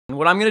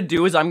what I'm gonna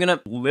do is I'm gonna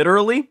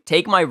literally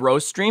take my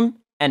roast stream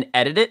and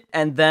edit it,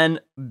 and then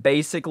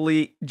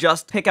basically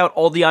just pick out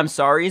all the I'm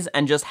sorries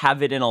and just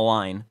have it in a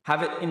line.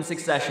 Have it in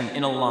succession,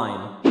 in a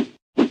line.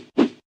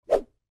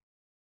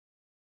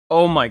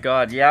 Oh my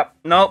god, yep,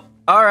 nope.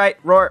 Alright,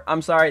 Roar,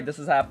 I'm sorry, this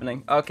is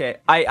happening. Okay,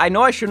 I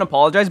know I shouldn't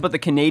apologize, but the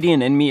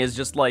Canadian in me is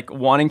just like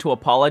wanting to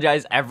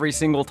apologize every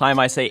single time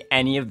I say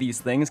any of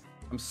these things.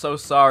 I'm so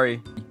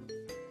sorry.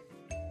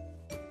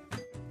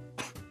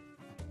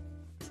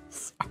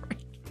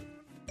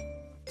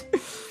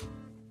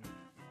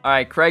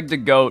 Alright, Craig the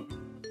GOAT.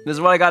 This is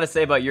what I gotta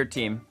say about your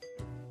team.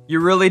 You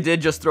really did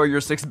just throw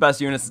your 6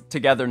 best units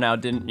together now,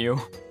 didn't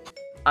you?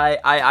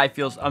 I'm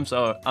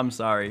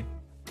sorry.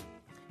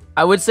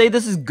 I would say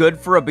this is good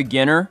for a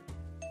beginner,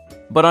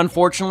 but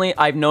unfortunately,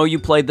 I know you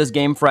played this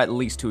game for at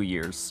least 2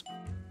 years.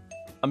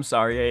 I'm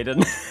sorry,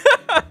 Aiden.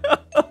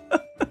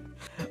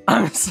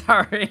 I'm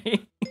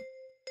sorry.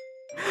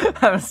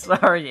 I'm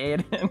sorry,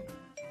 Aiden.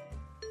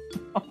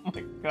 Oh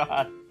my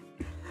god.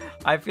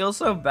 I feel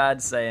so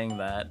bad saying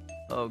that.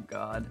 Oh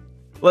god.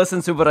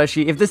 Listen,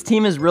 Subarashi, if this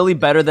team is really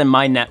better than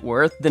my net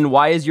worth, then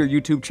why is your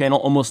YouTube channel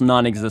almost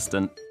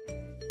non-existent?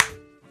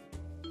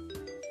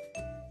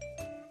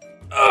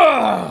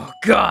 Oh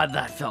god,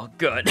 that felt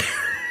good.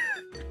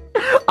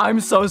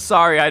 I'm so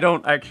sorry, I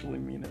don't actually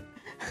mean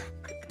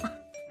it.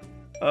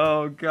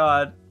 Oh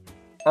god.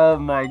 Oh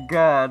my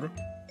god.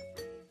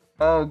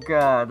 Oh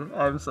god,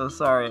 I'm so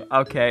sorry.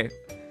 Okay.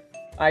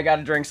 I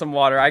gotta drink some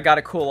water, I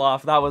gotta cool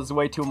off, that was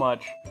way too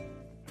much.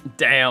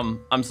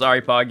 Damn, I'm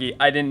sorry, Poggy.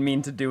 I didn't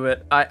mean to do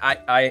it. Oh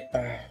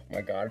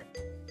my god.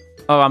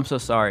 Oh, I'm so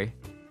sorry.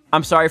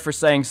 I'm sorry for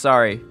saying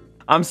sorry.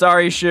 I'm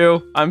sorry,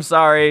 Shu. I'm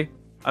sorry.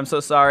 I'm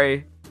so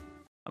sorry.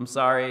 I'm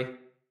sorry.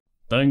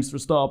 Thanks for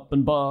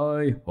stopping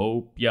by.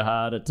 Hope you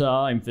had a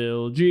time,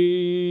 Phil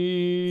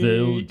G.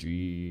 Phil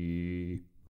G.